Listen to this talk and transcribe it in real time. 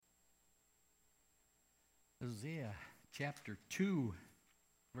Hosea chapter 2,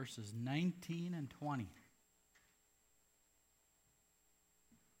 verses 19 and 20.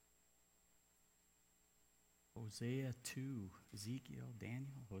 Hosea 2, Ezekiel, Daniel,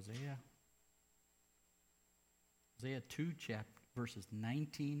 Hosea. Hosea 2, verses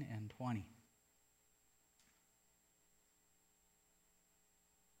 19 and 20.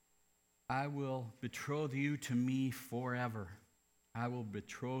 I will betroth you to me forever. I will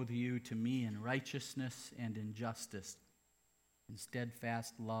betroth you to me in righteousness and in justice, in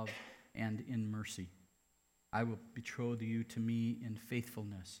steadfast love and in mercy. I will betroth you to me in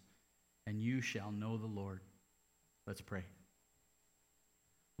faithfulness, and you shall know the Lord. Let's pray.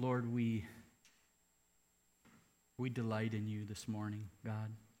 Lord, we delight in you this morning,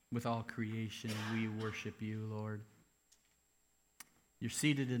 God. With all creation, we worship you, Lord. You're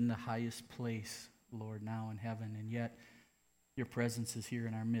seated in the highest place, Lord, now in heaven, and yet your presence is here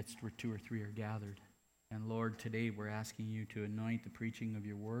in our midst where two or three are gathered. And Lord, today we're asking you to anoint the preaching of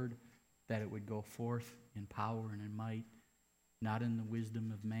your word, that it would go forth in power and in might, not in the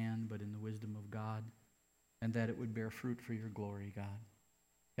wisdom of man, but in the wisdom of God, and that it would bear fruit for your glory, God.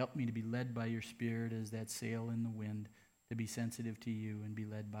 Help me to be led by your Spirit as that sail in the wind, to be sensitive to you and be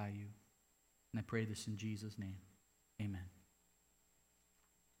led by you. And I pray this in Jesus' name. Amen.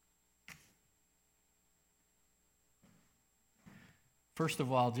 First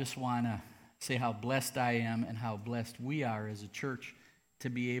of all, just want to say how blessed I am and how blessed we are as a church to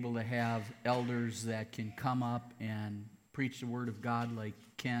be able to have elders that can come up and preach the Word of God like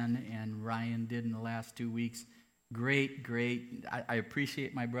Ken and Ryan did in the last 2 weeks. Great. I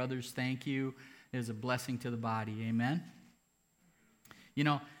appreciate my brothers. Thank you. It is a blessing to the body. Amen? You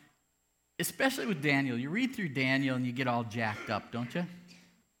know, especially with Daniel, you read through Daniel and you get all jacked up, don't you?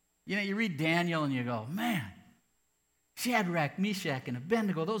 You know, you read Daniel and you go, man, Shadrach, Meshach, and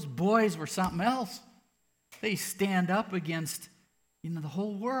Abednego, those boys were something else. They stand up against, the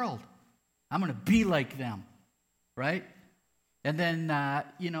whole world. I'm going to be like them, right? And then,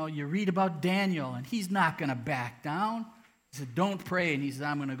 you read about Daniel, and he's not going to back down. He said, don't pray. And he said,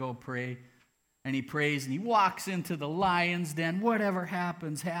 I'm going to go pray. And he prays, and he walks into the lion's den. Whatever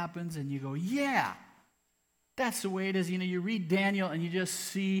happens, happens. And you go, yeah, that's the way it is. You read Daniel, and you just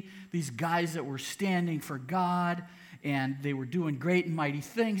see these guys that were standing for God, and they were doing great and mighty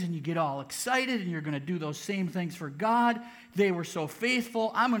things, and you get all excited, and you're going to do those same things for God. They were so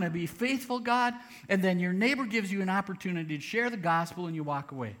faithful. I'm going to be faithful, God. And then your neighbor gives you an opportunity to share the gospel, and you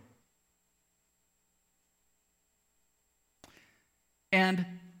walk away. And,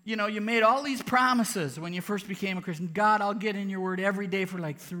 you made all these promises when you first became a Christian. God, I'll get in your word every day for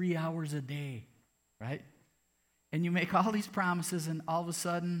like 3 hours a day, right? And you make all these promises, and all of a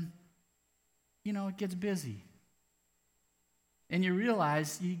sudden, it gets busy. And you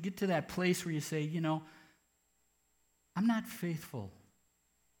realize, you get to that place where you say, I'm not faithful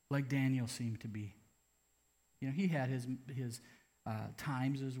like Daniel seemed to be. He had his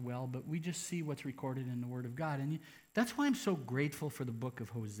times as well, but we just see what's recorded in the Word of God. And that's why I'm so grateful for the book of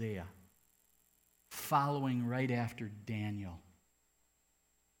Hosea, following right after Daniel.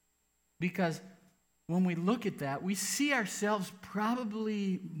 Because when we look at that, we see ourselves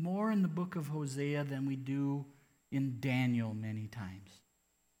probably more in the book of Hosea than we do in Daniel many times.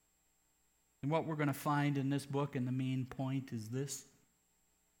 And what we're going to find in this book, and the main point is this,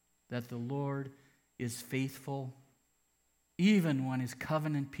 that the Lord is faithful even when his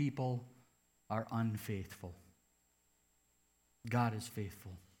covenant people are unfaithful. God is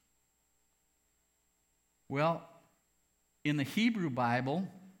faithful. Well, in the Hebrew Bible,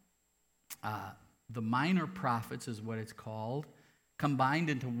 the minor prophets is what it's called, combined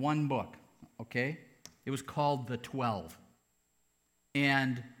into one book, okay? It was called the 12.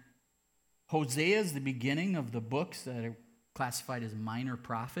 And Hosea is the beginning of the books that are classified as minor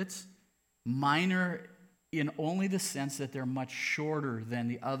prophets. Minor in only the sense that they're much shorter than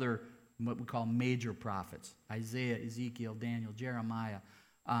the other, what we call major prophets. Isaiah, Ezekiel, Daniel, Jeremiah.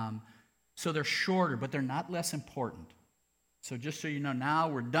 So they're shorter, but they're not less important. So just so you know, now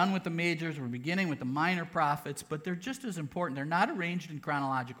we're done with the majors. We're beginning with the minor prophets, but they're just as important. They're not arranged in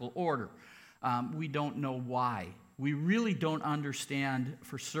chronological order. We don't know why. We really don't understand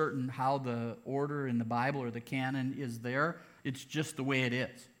for certain how the order in the Bible or the canon is there. It's just the way it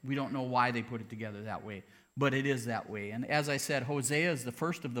is. We don't know why they put it together that way, but it is that way. And as I said, Hosea is the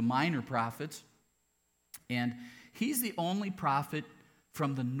first of the minor prophets, and he's the only prophet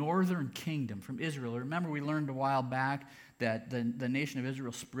from the northern kingdom, from Israel. Remember, we learned a while back that the nation of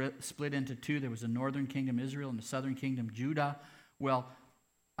Israel split into two. There was a northern kingdom, Israel, and the southern kingdom, Judah. Well,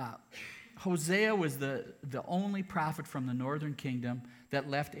 Hosea was the only prophet from the northern kingdom that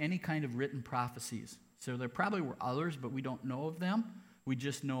left any kind of written prophecies. So there probably were others, but we don't know of them. We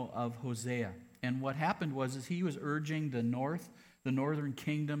just know of Hosea. And what happened was is he was urging the northern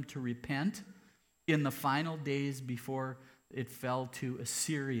kingdom to repent in the final days before it fell to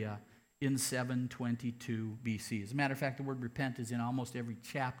Assyria in 722 BC. As a matter of fact, the word repent is in almost every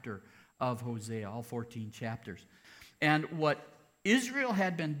chapter of Hosea, all 14 chapters. And what Israel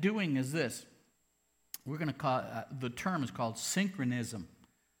had been doing is this. We're going to call the term is called synchronism,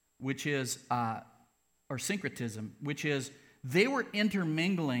 which is or syncretism, which is they were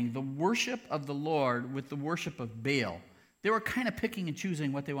intermingling the worship of the Lord with the worship of Baal. They were kind of picking and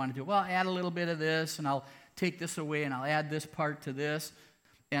choosing what they wanted to do. Well, I'll add a little bit of this, and I'll take this away, and I'll add this part to this.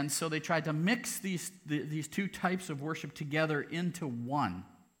 And so they tried to mix these two types of worship together into one.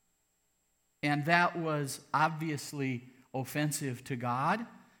 And that was obviously offensive to God,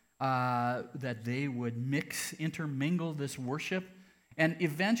 that they would intermingle this worship. And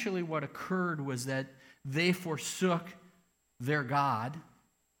eventually what occurred was that they forsook their God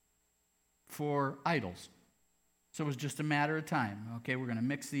for idols. So it was just a matter of time. Okay, we're going to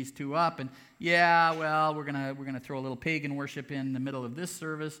mix these two up, and we're going to throw a little pagan worship in the middle of this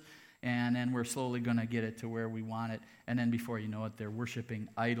service, and then we're slowly going to get it to where we want it. And then before you know it, they're worshiping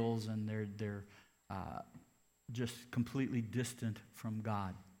idols, and they're just completely distant from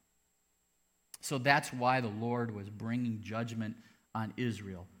God. So that's why the Lord was bringing judgment on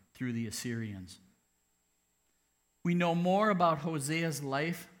Israel through the Assyrians. We know more about Hosea's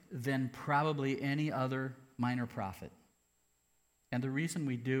life than probably any other minor prophet. And the reason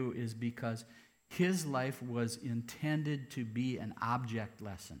we do is because his life was intended to be an object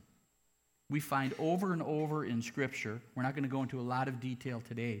lesson. We find over and over in Scripture, we're not going to go into a lot of detail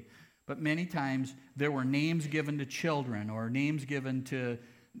today, but many times there were names given to children or names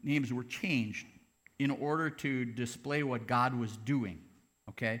were changed in order to display what God was doing.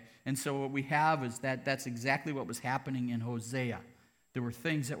 Okay? And so what we have is that's exactly what was happening in Hosea. There were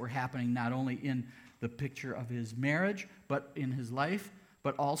things that were happening not only in the picture of his marriage, but in his life,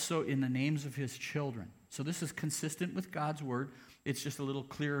 but also in the names of his children. So this is consistent with God's word. It's just a little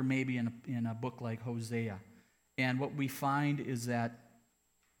clearer maybe in a book like Hosea. And what we find is that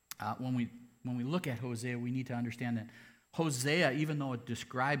when we look at Hosea, we need to understand that Hosea, even though it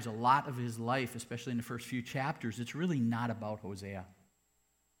describes a lot of his life, especially in the first few chapters, it's really not about Hosea.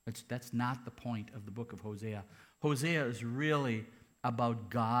 That's not the point of the book of Hosea. Hosea is really about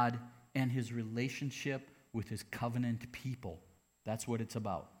God and his relationship with his covenant people. That's what it's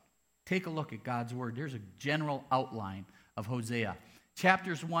about. Take a look at God's word. There's a general outline of Hosea.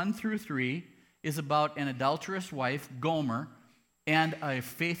 Chapters 1 through 3 is about an adulterous wife, Gomer, and a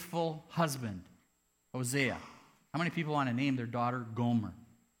faithful husband, Hosea. How many people want to name their daughter Gomer?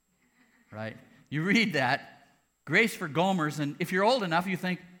 Right? You read that, grace for Gomers, and if you're old enough, you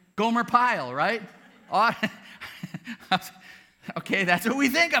think, Gomer Pyle, right? Okay, that's what we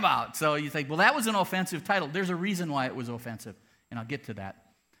think about. So you think, well, that was an offensive title. There's a reason why it was offensive, and I'll get to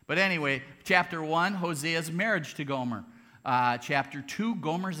that. But anyway, chapter 1, Hosea's marriage to Gomer. Chapter 2,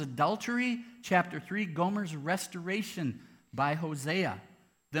 Gomer's adultery. Chapter 3, Gomer's restoration by Hosea.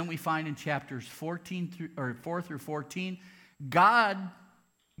 Then we find in chapters 4 through 14, God's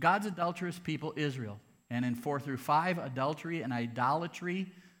adulterous people, Israel. And in 4 through 5, adultery and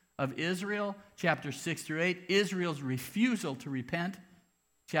idolatry of Israel. Chapters 6 through 8, Israel's refusal to repent.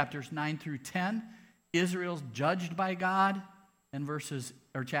 Chapters 9 through 10, Israel's judged by God. And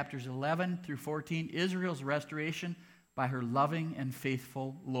chapters 11 through 14, Israel's restoration by her loving and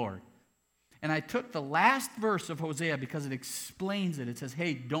faithful Lord. And I took the last verse of Hosea because it explains it. It says,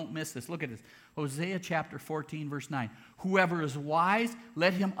 hey, don't miss this. Look at this. Hosea chapter 14, verse 9. Whoever is wise,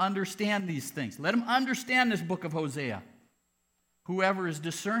 let him understand these things. Let him understand this book of Hosea. Whoever is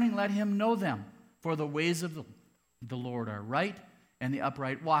discerning, let him know them. For the ways of the Lord are right, and the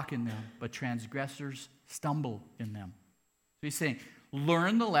upright walk in them, but transgressors stumble in them. So he's saying,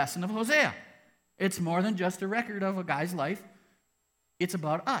 learn the lesson of Hosea. It's more than just a record of a guy's life. It's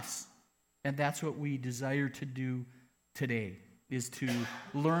about us. And that's what we desire to do today, is to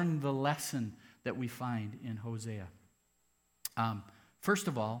learn the lesson that we find in Hosea. First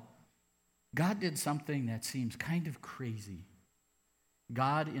of all, God did something that seems kind of crazy.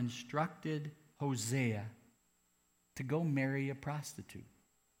 God instructed Hosea to go marry a prostitute.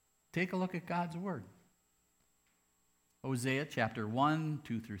 Take a look at God's word. Hosea chapter 1,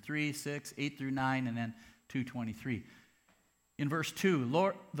 2 through 3, 6, 8 through 9, and then 2:23. In verse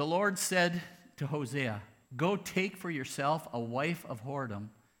 2, the Lord said to Hosea, go take for yourself a wife of whoredom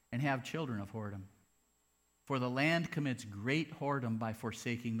and have children of whoredom. For the land commits great whoredom by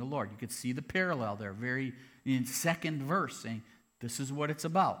forsaking the Lord. You could see the parallel there, very in second verse, saying this is what it's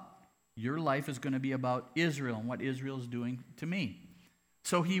about. Your life is going to be about Israel and what Israel is doing to me.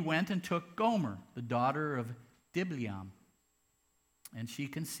 So he went and took Gomer, the daughter of Diblaim, and she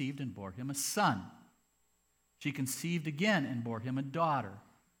conceived and bore him a son. She conceived again and bore him a daughter.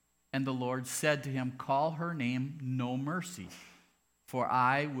 And the Lord said to him, call her name No Mercy, for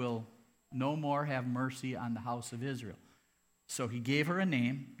I will no more have mercy on the house of Israel. So he gave her a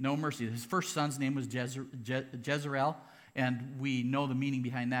name, No Mercy. His first son's name was Jezreel, and we know the meaning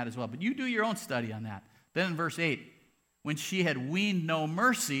behind that as well. But you do your own study on that. Then in verse 8, when she had weaned No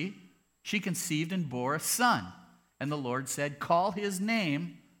Mercy, she conceived and bore a son. And the Lord said, call his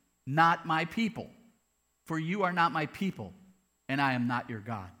name Not My People, for you are not my people, and I am not your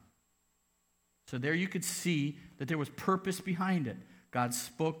God. So there you could see that there was purpose behind it. God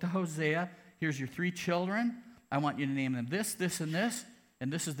spoke to Hosea, here's your 3 children. I want you to name them this, this, and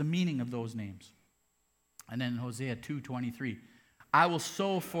this is the meaning of those names. And then in Hosea 2:23, I will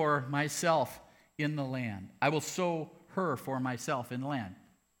sow for myself in the land. I will sow her for myself in the land.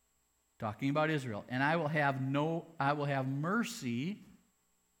 Talking about Israel. And I will have mercy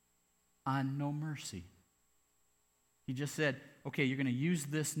on no mercy. He just said, okay, you're going to use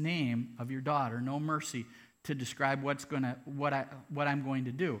this name of your daughter, No Mercy, to describe what I'm going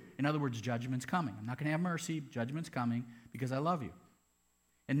to do. In other words, judgment's coming. I'm not going to have mercy. Judgment's coming because I love you.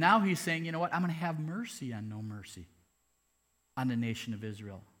 And now he's saying, you know what? I'm going to have mercy on No Mercy, on the nation of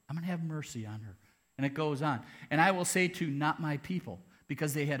Israel. I'm going to have mercy on her. And it goes on. And I will say to not my people,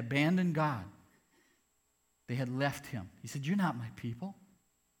 because they had abandoned God. They had left him. He said, you're not my people.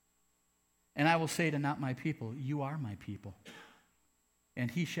 And I will say to not my people, you are my people. And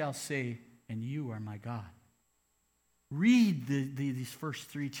he shall say, and you are my God. Read these first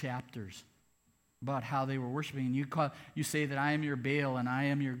 3 chapters about how they were worshiping. And you say that I am your Baal and I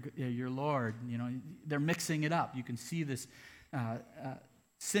am your Lord. You know, they're mixing it up. You can see this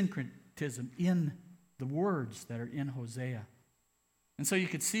syncretism in the words that are in Hosea. And so you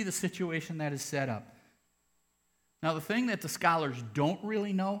could see the situation that is set up. Now, the thing that the scholars don't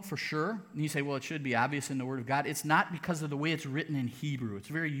really know for sure, and you say, well, it should be obvious in the Word of God, it's not because of the way it's written in Hebrew. It's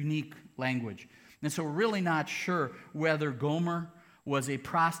a very unique language. And so we're really not sure whether Gomer was a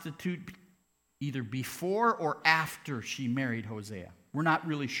prostitute either before or after she married Hosea. We're not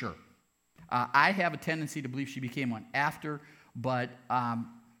really sure. I have a tendency to believe she became one after, but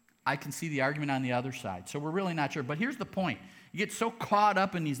I can see the argument on the other side. So we're really not sure. But here's the point. You get so caught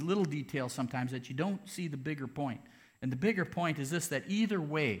up in these little details sometimes that you don't see the bigger point. And the bigger point is this, that either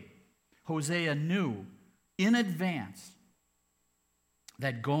way, Hosea knew in advance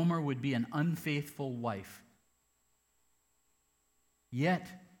that Gomer would be an unfaithful wife. Yet,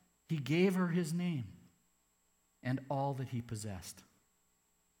 he gave her his name and all that he possessed.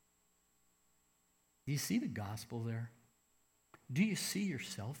 Do you see the gospel there? Do you see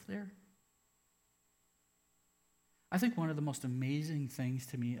yourself there? I think one of the most amazing things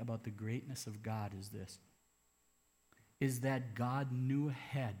to me about the greatness of God is this, is that God knew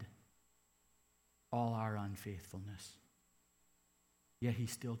ahead all our unfaithfulness. Yet he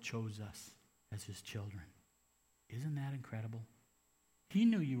still chose us as his children. Isn't that incredible? He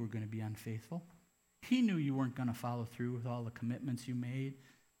knew you were going to be unfaithful. He knew you weren't going to follow through with all the commitments you made.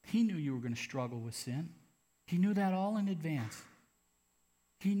 He knew you were going to struggle with sin. He knew that all in advance.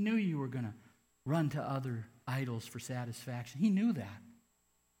 He knew you were going to run to other idols for satisfaction. He knew that.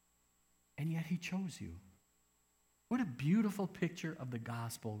 And yet he chose you. What a beautiful picture of the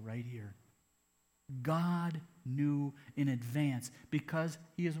gospel right here. God knew in advance because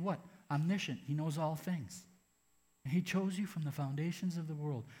he is what? Omniscient. He knows all things. And he chose you from the foundations of the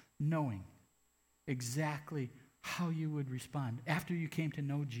world, knowing exactly how you would respond. After you came to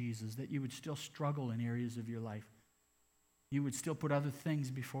know Jesus, that you would still struggle in areas of your life. You would still put other things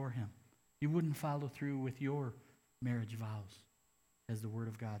before him. You wouldn't follow through with your marriage vows, as the Word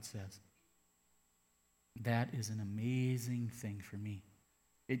of God says. That is an amazing thing for me.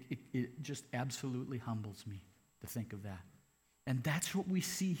 It just absolutely humbles me to think of that. And that's what we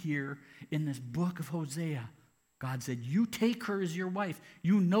see here in this book of Hosea. God said, you take her as your wife.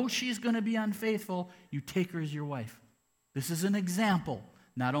 You know she's going to be unfaithful. You take her as your wife. This is an example,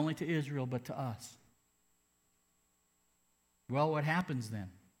 not only to Israel, but to us. Well, what happens then?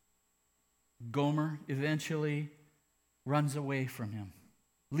 Gomer eventually runs away from him,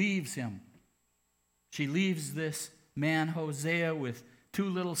 leaves him. She leaves this man, Hosea, with 2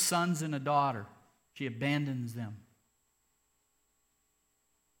 little sons and a daughter. She abandons them.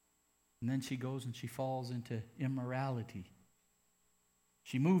 And then she goes and she falls into immorality.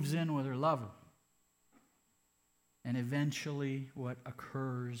 She moves in with her lover. And eventually what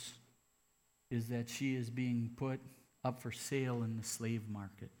occurs is that she is being put up for sale in the slave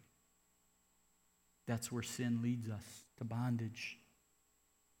market. That's where sin leads us, to bondage,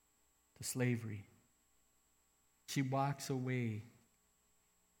 to slavery. She walks away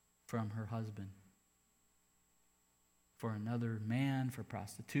from her husband for another man, for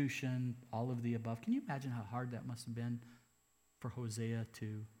prostitution, all of the above. Can you imagine how hard that must have been for Hosea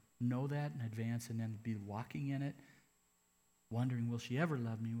to know that in advance and then be walking in it, wondering, will she ever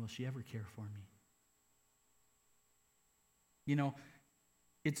love me? Will she ever care for me? You know,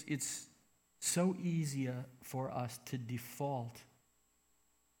 it's so easy for us to default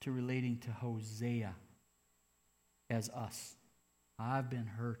to relating to Hosea as us. I've been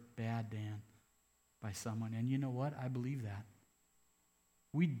hurt bad, Dan, by someone. And you know what? I believe that.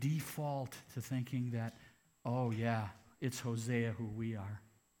 We default to thinking that, oh yeah, it's Hosea who we are.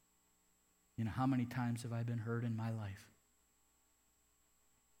 You know, how many times have I been hurt in my life?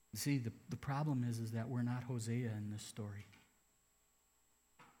 See, the problem is that we're not Hosea in this story.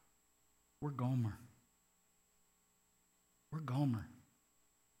 We're Gomer. We're Gomer.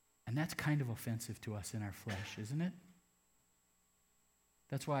 And that's kind of offensive to us in our flesh, isn't it?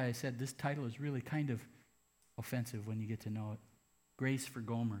 That's why I said this title is really kind of offensive when you get to know it. Grace for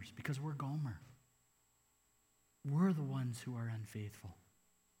Gomers, because we're Gomer. We're the ones who are unfaithful.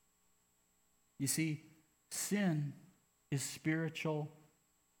 You see, sin is spiritual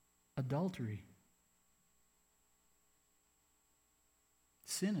adultery.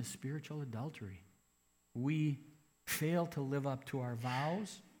 Sin is spiritual adultery. We fail to live up to our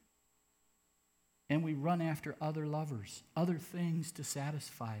vows, and we run after other lovers, other things to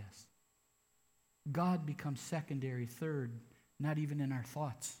satisfy us. God becomes secondary, third, not even in our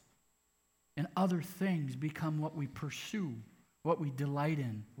thoughts. And other things become what we pursue, what we delight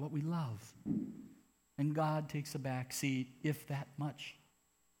in, what we love. And God takes a back seat, if that much.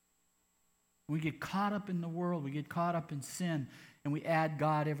 We get caught up in the world, we get caught up in sin, and we add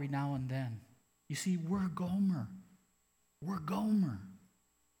God every now and then. You see, we're Gomer. We're Gomer.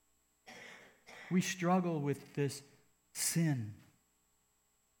 We struggle with this sin,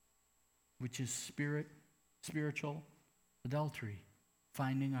 which is spiritual adultery,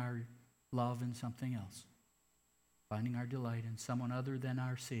 finding our love in something else, finding our delight in someone other than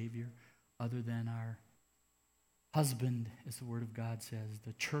our Savior, other than our husband, as the Word of God says.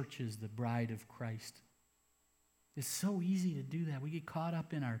 The church is the bride of Christ. It's so easy to do that. We get caught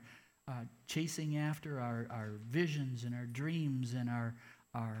up in our chasing after our visions and our dreams and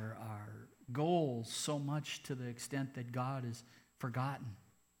our goals so much to the extent that God is forgotten.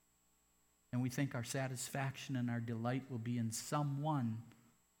 And we think our satisfaction and our delight will be in someone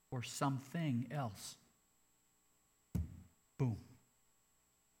or something else. Boom.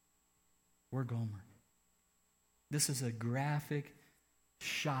 We're Gomer. This is a graphic,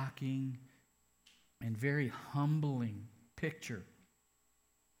 shocking, and very humbling picture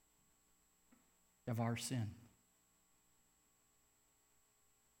of our sin.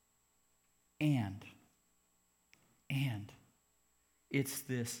 And it's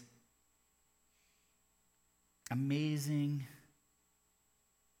this amazing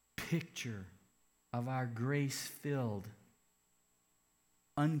picture of our grace-filled,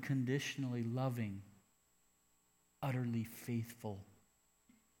 unconditionally loving, utterly faithful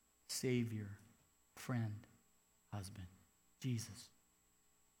Savior, friend, husband, Jesus.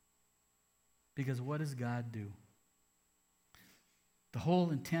 Because what does God do? The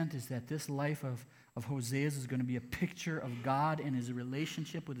whole intent is that this life of Hosea's is going to be a picture of God and his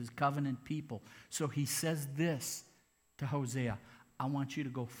relationship with his covenant people. So he says this to Hosea: I want you to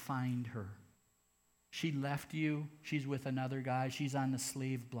go find her. She left you. She's with another guy. She's on the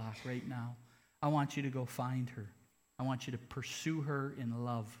slave block right now. I want you to go find her. I want you to pursue her in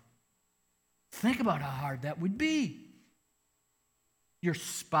love. Think about how hard that would be. Your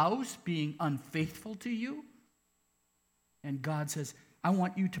spouse being unfaithful to you. And God says, I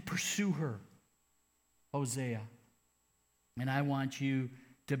want you to pursue her, Hosea. And I want you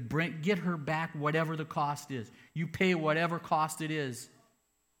to get her back whatever the cost is. You pay whatever cost it is,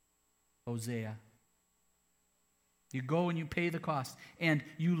 Hosea. You go and you pay the cost. And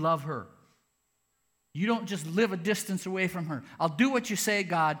you love her. You don't just live a distance away from her. I'll do what you say,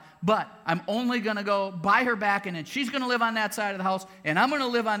 God, but I'm only going to go buy her back, and then she's going to live on that side of the house, and I'm going to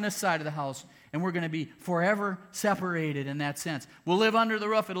live on this side of the house, and we're going to be forever separated in that sense. We'll live under the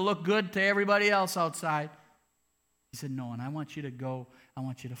roof. It'll look good to everybody else outside. He said, no, and I want you to go. I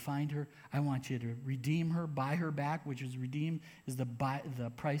want you to find her. I want you to redeem her, buy her back, which is redeem is the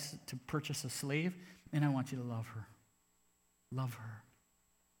price to purchase a slave, and I want you to love her. Love her.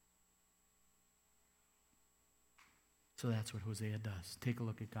 So that's what Hosea does. Take a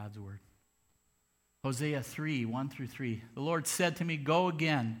look at God's word. Hosea 3, 1 through 3. The Lord said to me, go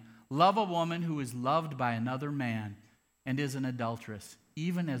again, love a woman who is loved by another man and is an adulteress,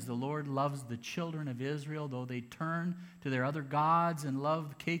 even as the Lord loves the children of Israel, though they turn to their other gods and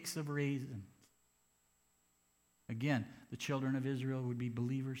love cakes of raisins. Again, the children of Israel would be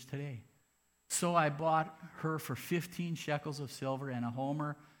believers today. So I bought her for 15 shekels of silver and a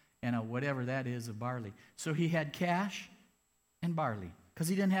homer and a whatever that is of barley. So he had cash and barley because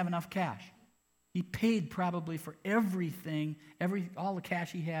he didn't have enough cash. He paid probably for everything, all the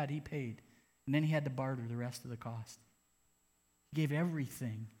cash he had, he paid. And then he had to barter the rest of the cost. He gave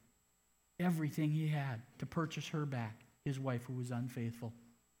everything he had to purchase her back, his wife who was unfaithful.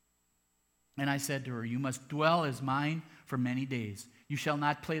 And I said to her, you must dwell as mine for many days. You shall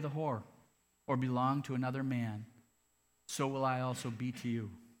not play the whore or belong to another man. So will I also be to you.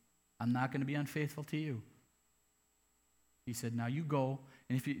 I'm not going to be unfaithful to you. He said, now you go.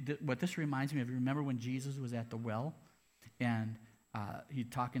 And what this reminds me of, you remember when Jesus was at the well and he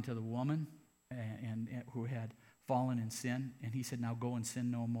talking to the woman and who had fallen in sin, and he said, now go and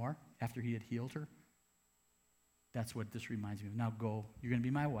sin no more after he had healed her? That's what this reminds me of. Now go. You're going to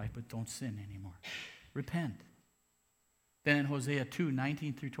be my wife, but don't sin anymore. Repent. Then in Hosea 2,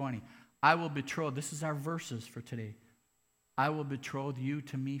 19 through 20, I will betroth, this is our verses for today, I will betroth you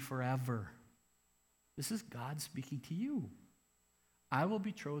to me forever. This is God speaking to you. I will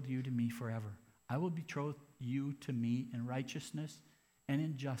betroth you to me forever. I will betroth you to me in righteousness and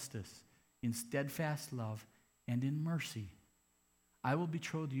in justice, in steadfast love and in mercy. I will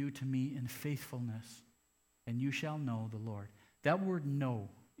betroth you to me in faithfulness, and you shall know the Lord. That word know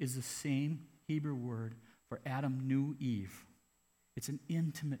is the same Hebrew word for Adam knew Eve. It's an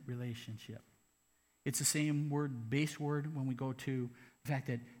intimate relationship. It's the same word, base word, when we go to the fact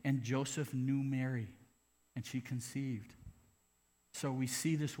that, and Joseph knew Mary, and she conceived. So we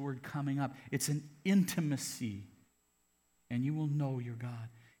see this word coming up. It's an intimacy, and you will know your God.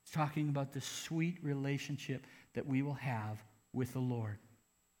 It's talking about the sweet relationship that we will have with the Lord.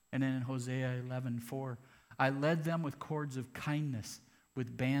 And then in Hosea 11:4, I led them with cords of kindness,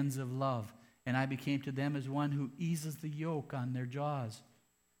 with bands of love, and I became to them as one who eases the yoke on their jaws,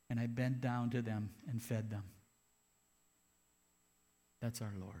 and I bent down to them and fed them. That's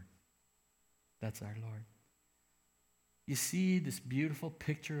our Lord. That's our Lord. You see this beautiful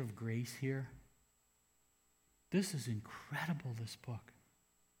picture of grace here? This is incredible, this book.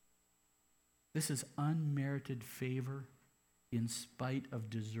 This is unmerited favor in spite of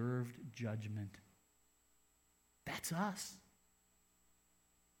deserved judgment. That's us.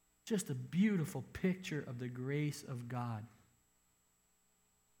 Just a beautiful picture of the grace of God.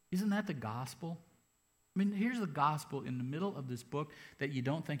 Isn't that the gospel? I mean, here's the gospel in the middle of this book that you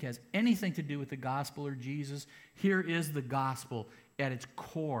don't think has anything to do with the gospel or Jesus. Here is the gospel at its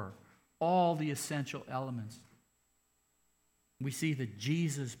core, all the essential elements. We see that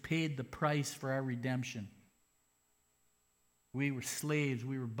Jesus paid the price for our redemption. We were slaves,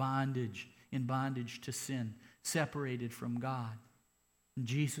 we were in bondage to sin, separated from God. And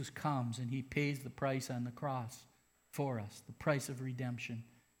Jesus comes and he pays the price on the cross for us, the price of redemption.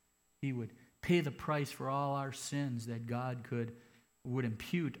 He would pay the price for all our sins, that God would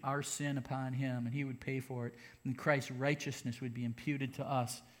impute our sin upon him, and he would pay for it. And Christ's righteousness would be imputed to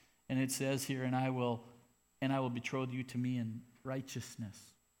us. And it says here, and I will betroth you to me in righteousness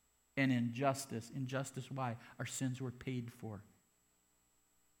and in justice. In justice, why? Our sins were paid for.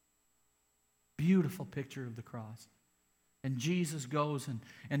 Beautiful picture of the cross. And Jesus goes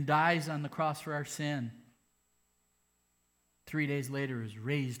and dies on the cross for our sin. 3 days later is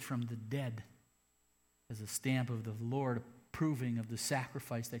raised from the dead as a stamp of the Lord, approving of the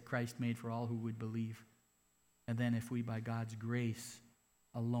sacrifice that Christ made for all who would believe. And then if we, by God's grace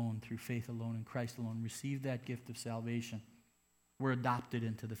alone, through faith alone in Christ alone, receive that gift of salvation, we're adopted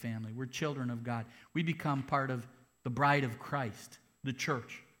into the family. We're children of God. We become part of the bride of Christ, the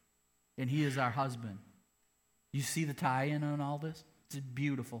church, and he is our husband. You see the tie-in on all this? It's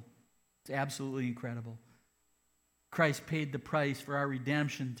beautiful. It's absolutely incredible. Christ paid the price for our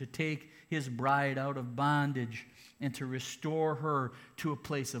redemption, to take his bride out of bondage and to restore her to a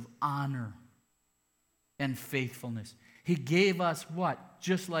place of honor and faithfulness. He gave us what?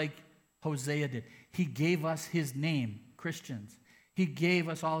 Just like Hosea did. He gave us his name, Christians. He gave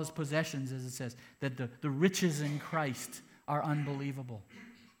us all his possessions, as it says, that the riches in Christ are unbelievable.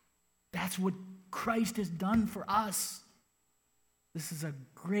 That's what Christ has done for us. This is a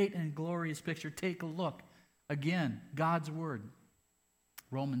great and glorious picture. Take a look. Again, God's word.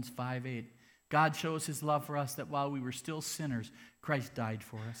 Romans 5:8. God shows his love for us that while we were still sinners, Christ died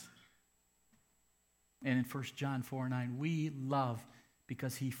for us. And in 1 John 4:9, we love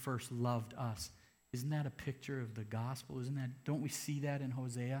because he first loved us. Isn't that a picture of the gospel? Don't we see that in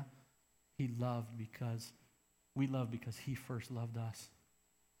Hosea? we love because he first loved us.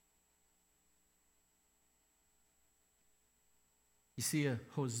 You see,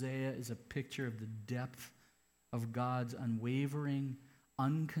 Hosea is a picture of the depth of God's unwavering,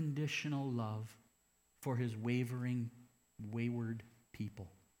 unconditional love for his wavering, wayward people,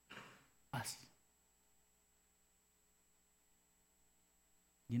 us.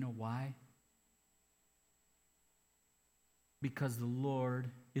 You know why? Because the Lord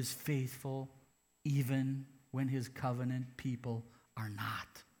is faithful even when his covenant people are not.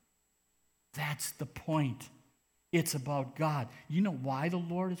 That's the point. It's about God. You know why the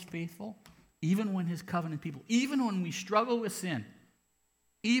Lord is faithful? Even when his covenant people, even when we struggle with sin,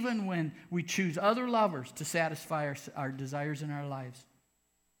 even when we choose other lovers to satisfy our desires in our lives.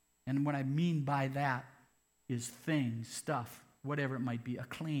 And what I mean by that is things, stuff, whatever it might be,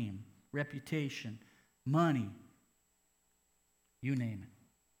 acclaim, reputation, money, you name it.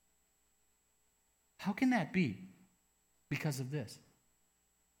 How can that be? Because of this.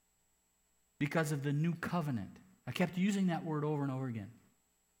 Because of the new covenant. I kept using that word over and over again.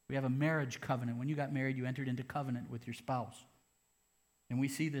 We have a marriage covenant. When you got married, you entered into covenant with your spouse. And we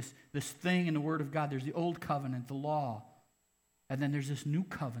see this thing in the Word of God. There's the old covenant, the law. And then there's this new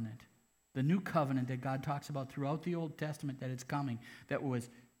covenant. The new covenant that God talks about throughout the Old Testament that it's coming, that was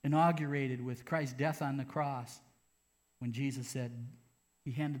inaugurated with Christ's death on the cross. When Jesus said,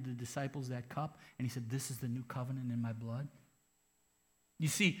 he handed the disciples that cup, and he said, this is the new covenant in my blood. You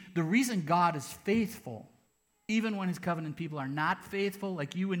see, the reason God is faithful, even when his covenant people are not faithful,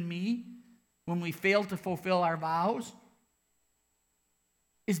 like you and me, when we fail to fulfill our vows,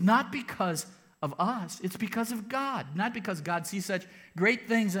 is not because of us. It's because of God. Not because God sees such great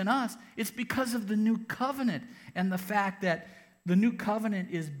things in us. It's because of the new covenant and the fact that the new covenant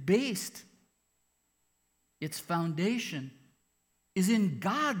is based, its foundation is in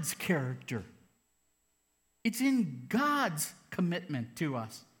God's character. It's in God's commitment to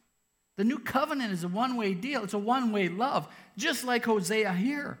us. The new covenant is a one-way deal. It's a one-way love, just like Hosea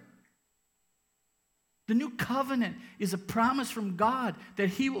here. The new covenant is a promise from God that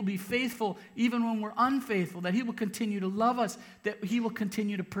he will be faithful even when we're unfaithful, that he will continue to love us, that he will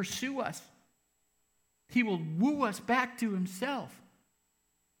continue to pursue us. He will woo us back to himself.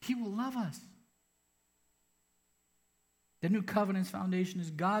 He will love us. The new covenant's foundation is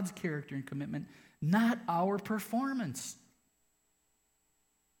God's character and commitment, not our performance.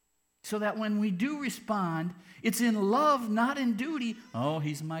 So that when we do respond, it's in love, not in duty. Oh,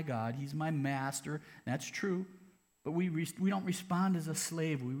 he's my God. He's my master. That's true. But we don't respond as a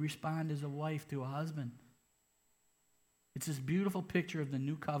slave. We respond as a wife to a husband. It's this beautiful picture of the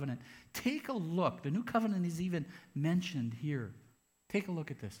new covenant. Take a look. The new covenant is even mentioned here. Take a look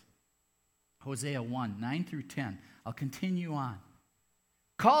at this. Hosea 1, 9 through 10. I'll continue on.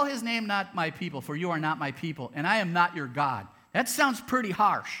 Call his name not my people, for you are not my people, and I am not your God. That sounds pretty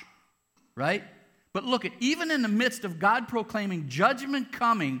harsh. Right? But look at, even in the midst of God proclaiming judgment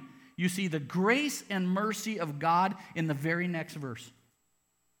coming, you see the grace and mercy of God in the very next verse.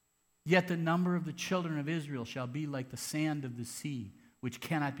 Yet the number of the children of Israel shall be like the sand of the sea, which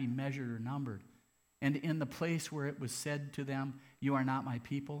cannot be measured or numbered. And in the place where it was said to them, you are not my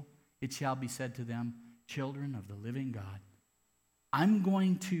people, it shall be said to them, children of the living God. I'm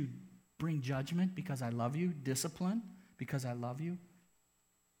going to bring judgment because I love you, discipline because I love you.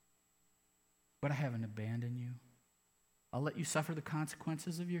 But I haven't abandoned you. I'll let you suffer the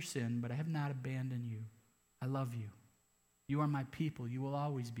consequences of your sin, but I have not abandoned you. I love you. You are my people. You will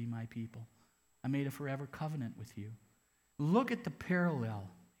always be my people. I made a forever covenant with you. Look at the parallel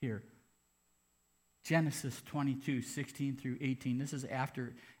here. Genesis 22, 16 through 18. This is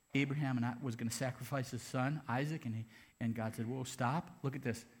after Abraham was going to sacrifice his son, Isaac, and God said, whoa, stop. Look at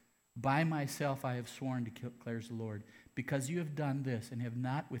this. By myself I have sworn, declares the Lord, because you have done this and have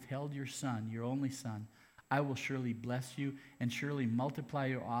not withheld your son, your only son, I will surely bless you and surely multiply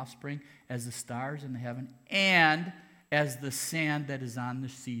your offspring as the stars in the heaven and as the sand that is on the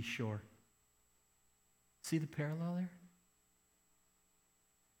seashore. See the parallel there?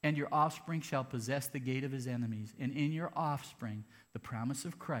 And your offspring shall possess the gate of his enemies. And in your offspring, the promise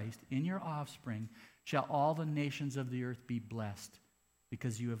of Christ, in your offspring shall all the nations of the earth be blessed,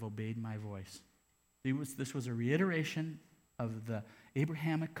 because you have obeyed my voice. This was a reiteration of the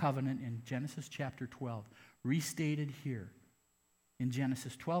Abrahamic covenant in Genesis chapter 12, restated here. In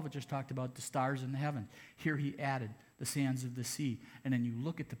Genesis 12, it just talked about the stars in the heaven. Here he added the sands of the sea. And then you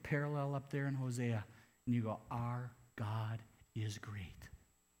look at the parallel up there in Hosea, and you go, our God is great.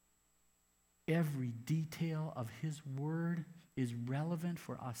 Every detail of his word is relevant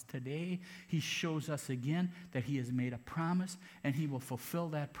for us today. He shows us again that he has made a promise, and he will fulfill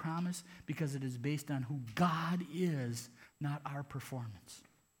that promise because it is based on who God is, not our performance.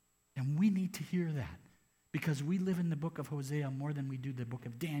 And we need to hear that because we live in the book of Hosea more than we do the book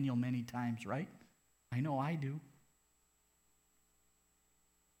of Daniel many times, right? I know I do.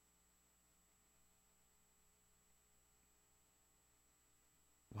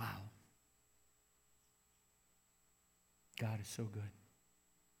 Wow. God is so good.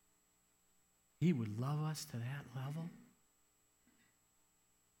 He would love us to that level.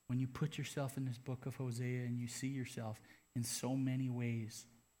 When you put yourself in this book of Hosea and you see yourself in so many ways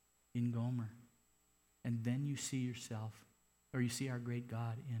in Gomer, and then you see yourself, or you see our great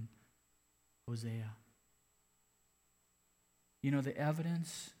God in Hosea. You know, the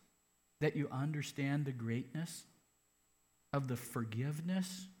evidence that you understand the greatness of the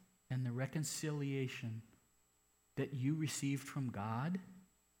forgiveness and the reconciliation that you received from God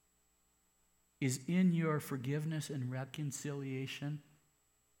is in your forgiveness and reconciliation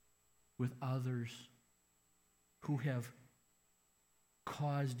with others who have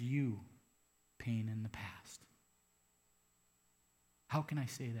caused you pain in the past. How can I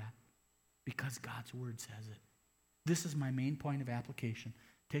say that? Because God's word says it. This is my main point of application.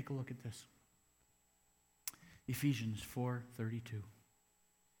 Take a look at this. Ephesians 4:32.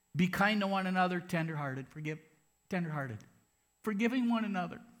 Be kind to one another, tenderhearted, forgiving one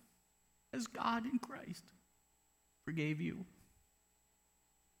another as God in Christ forgave you.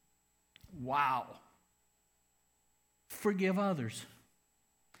 Wow. Forgive others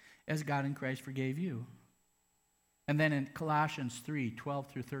as God in Christ forgave you. And then in Colossians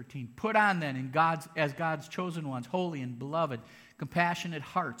 3:12-13, put on then as God's chosen ones, holy and beloved, compassionate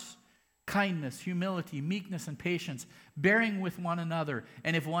hearts, kindness, humility, meekness, and patience, bearing with one another,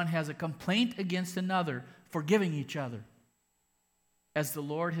 and if one has a complaint against another, forgiving each other. As the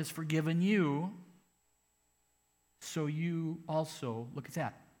Lord has forgiven you, so you also, look at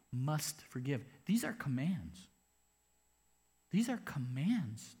that, must forgive. These are commands. These are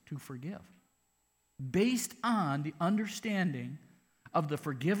commands to forgive, based on the understanding of the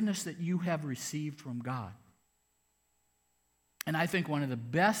forgiveness that you have received from God. And I think one of the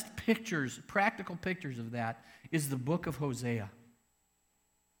best pictures, practical pictures of that, is the book of Hosea.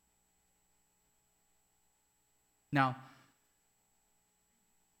 Now,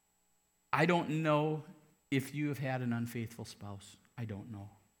 I don't know if you have had an unfaithful spouse. I don't know.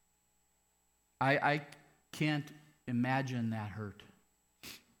 I can't imagine that hurt.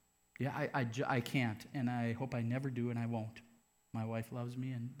 Yeah, I can't, and I hope I never do, and I won't. My wife loves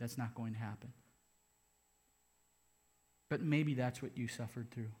me, and that's not going to happen. But maybe that's what you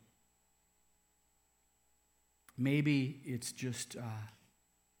suffered through. Maybe it's just,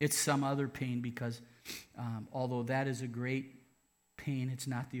 it's some other pain because although that is a great pain, it's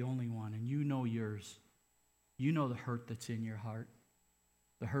not the only one. And you know yours. You know the hurt that's in your heart.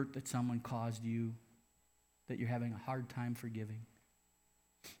 The hurt that someone caused you, that you're having a hard time forgiving.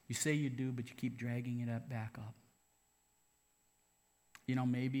 You say you do, but you keep dragging it back up. You know,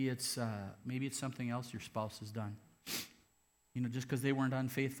 maybe it's something else your spouse has done. You know, just because they weren't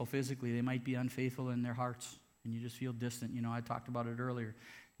unfaithful physically, they might be unfaithful in their hearts, and you just feel distant. You know, I talked about it earlier.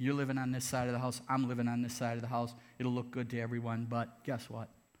 You're living on this side of the house. I'm living on this side of the house. It'll look good to everyone, but guess what?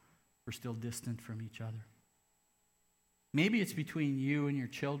 We're still distant from each other. Maybe it's between you and your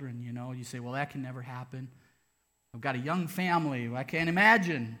children, you know. You say, well, that can never happen. I've got a young family. I can't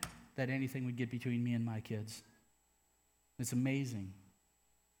imagine that anything would get between me and my kids. It's amazing.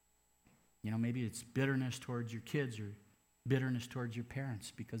 You know, maybe it's bitterness towards your kids or bitterness towards your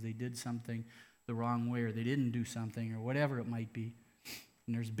parents because they did something the wrong way or they didn't do something or whatever it might be.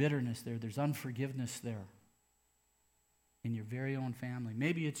 And there's bitterness there. There's unforgiveness there in your very own family.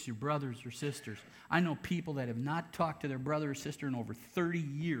 Maybe it's your brothers or sisters. I know people that have not talked to their brother or sister in over 30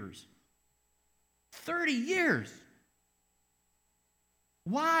 years. 30 years.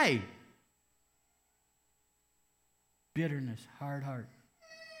 Why? Bitterness, hard heart.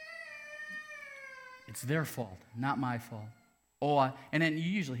 It's their fault, not my fault. And then you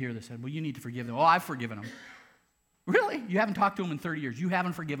usually hear this, well, you need to forgive them. Oh, I've forgiven them. Really? You haven't talked to them in 30 years. You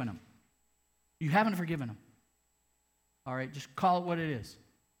haven't forgiven them. You haven't forgiven them. All right, just call it what it is.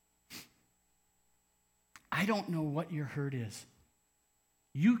 I don't know what your hurt is.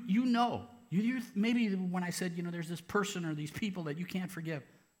 You know. Maybe when I said, you know, there's this person or these people that you can't forgive.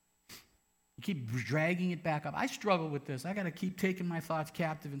 You keep dragging it back up. I struggle with this. I got to keep taking my thoughts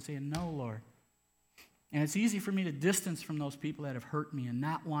captive and saying, no, Lord. And it's easy for me to distance from those people that have hurt me and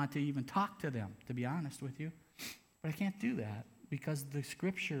not want to even talk to them, to be honest with you. But I can't do that because the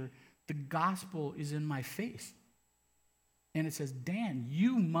Scripture, The gospel is in my face. And it says, Dan,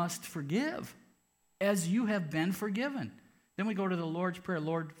 you must forgive as you have been forgiven. Then we go to the Lord's Prayer,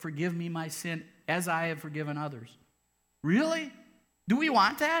 Lord, forgive me my sin as I have forgiven others. Really? Do we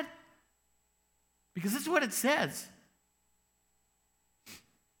want that? Because this is what it says.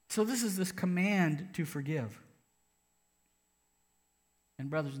 So this is this command to forgive. And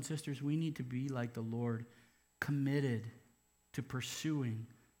brothers and sisters, we need to be like the Lord, committed to pursuing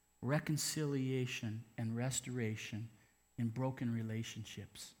reconciliation and restoration in broken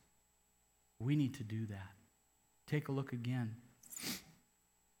relationships. We need to do that. Take a look again.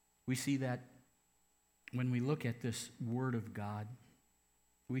 We see that when we look at this Word of God,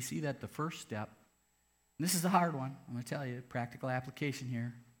 we see that the first step, and this is the hard one, I'm going to tell you, practical application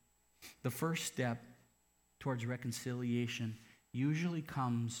here. The first step towards reconciliation usually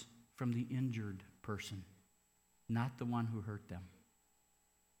comes from the injured person, not the one who hurt them.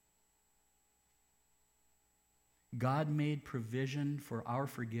 God made provision for our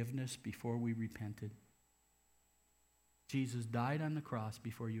forgiveness before we repented. Jesus died on the cross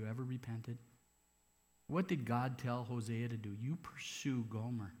before you ever repented. What did God tell Hosea to do? You pursue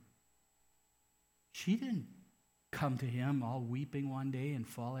Gomer. She didn't come to him all weeping one day and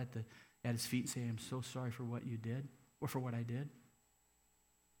fall at his feet and say, I'm so sorry for what you did, or for what I did.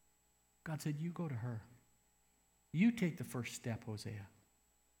 God said, you go to her. You take the first step, Hosea.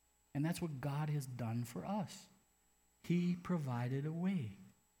 And that's what God has done for us. He provided a way,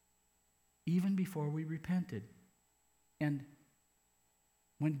 even before we repented. And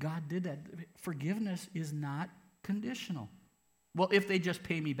when God did that, forgiveness is not conditional. Well, if they just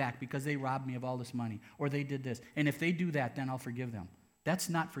pay me back because they robbed me of all this money, or they did this, and if they do that, then I'll forgive them. That's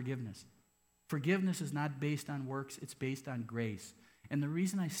not forgiveness. Forgiveness is not based on works, it's based on grace. And the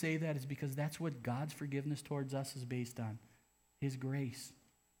reason I say that is because that's what God's forgiveness towards us is based on. His grace,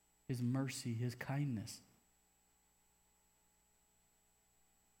 His mercy, His kindness.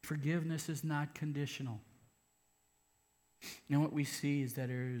 Forgiveness is not conditional. And what we see is that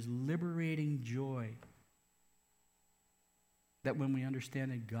there is liberating joy that when we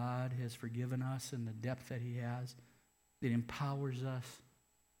understand that God has forgiven us in the depth that He has, it empowers us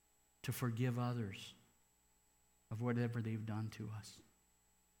to forgive others of whatever they've done to us.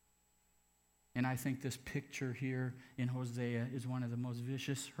 And I think this picture here in Hosea is one of the most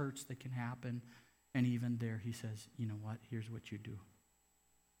vicious hurts that can happen. And even there he says, you know what? Here's what you do.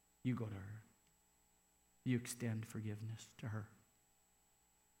 You go to her. You extend forgiveness to her.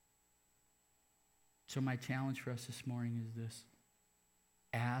 So my challenge for us this morning is this.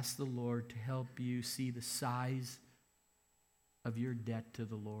 Ask the Lord to help you see the size of your debt to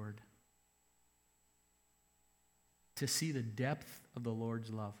the Lord. To see the depth of the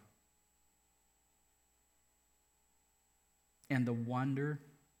Lord's love. And the wonder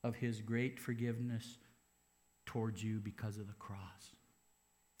of His great forgiveness towards you because of the cross.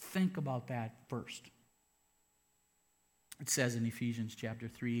 Think about that first. It says in Ephesians chapter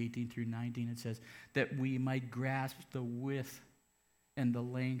 3, 18 through 19, it says that we might grasp the width and the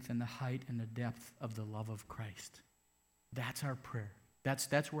length and the height and the depth of the love of Christ. That's our prayer.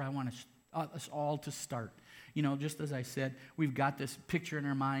 That's where I want us all to start. You know, just as I said, we've got this picture in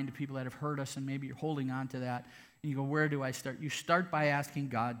our mind of people that have hurt us, and maybe you're holding on to that. And you go, where do I start? You start by asking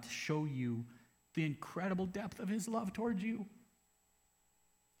God to show you the incredible depth of His love towards you.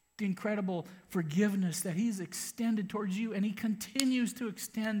 The incredible forgiveness that He's extended towards you, and He continues to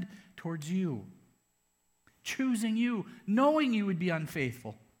extend towards you. Choosing you, knowing you would be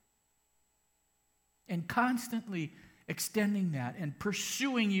unfaithful. And constantly extending that and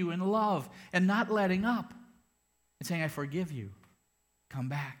pursuing you in love and not letting up. And saying, I forgive you. Come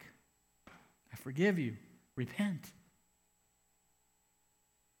back. I forgive you. Repent.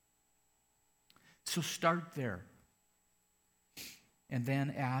 So start there. And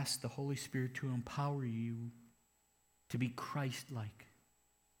then ask the Holy Spirit to empower you to be Christ-like.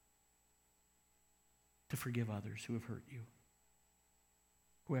 To forgive others who have hurt you.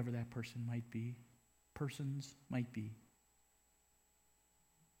 Whoever that person might be. Persons might be.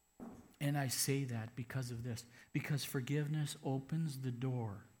 And I say that because of this. Because forgiveness opens the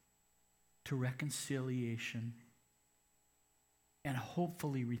door to reconciliation and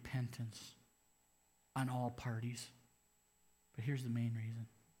hopefully repentance on all parties. But here's the main reason.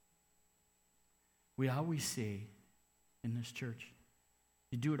 We always say in this church,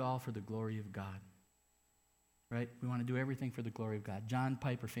 you do it all for the glory of God. Right? We want to do everything for the glory of God. John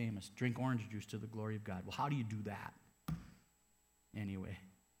Piper famous, drink orange juice to the glory of God. Well, how do you do that? Anyway,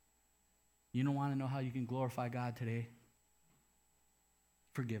 you don't want to know how you can glorify God today?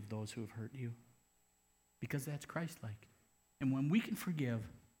 Forgive those who have hurt you. Because that's Christ-like. And when we can forgive,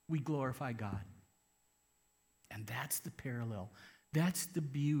 we glorify God. And that's the parallel. That's the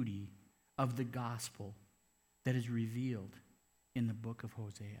beauty of the gospel that is revealed in the book of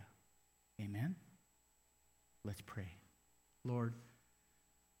Hosea. Amen? Let's pray. Lord,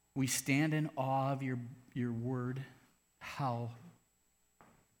 we stand in awe of your word, how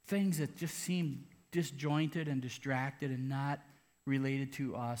things that just seem disjointed and distracted and not related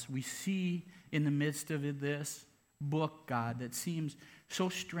to us, we see in the midst of this book, God, that seems so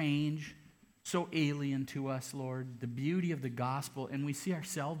strange, so alien to us, Lord, the beauty of the gospel, and we see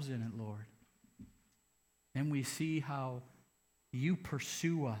ourselves in it, Lord. And we see how you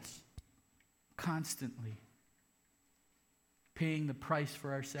pursue us constantly, paying the price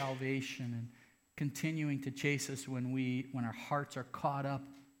for our salvation and continuing to chase us when our hearts are caught up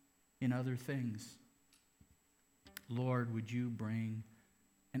in other things. Lord, would you bring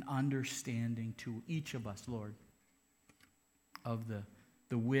an understanding to each of us, Lord, of the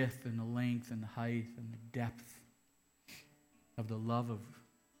width and the length and the height and the depth of the love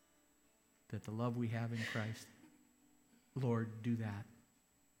we have in Christ. Lord, do that.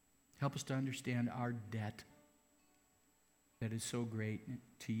 Help us to understand our debt that is so great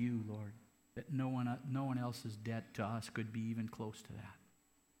to you, Lord, that no one else's debt to us could be even close to that.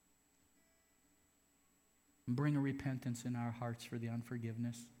 And bring a repentance in our hearts for the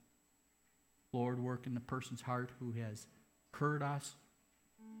unforgiveness. Lord, work in the person's heart who has hurt us.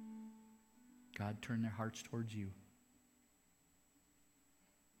 God, turn their hearts towards you.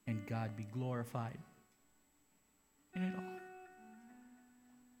 And God, be glorified in it all.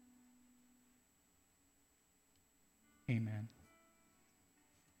 Amen.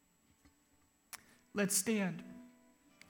 Let's stand.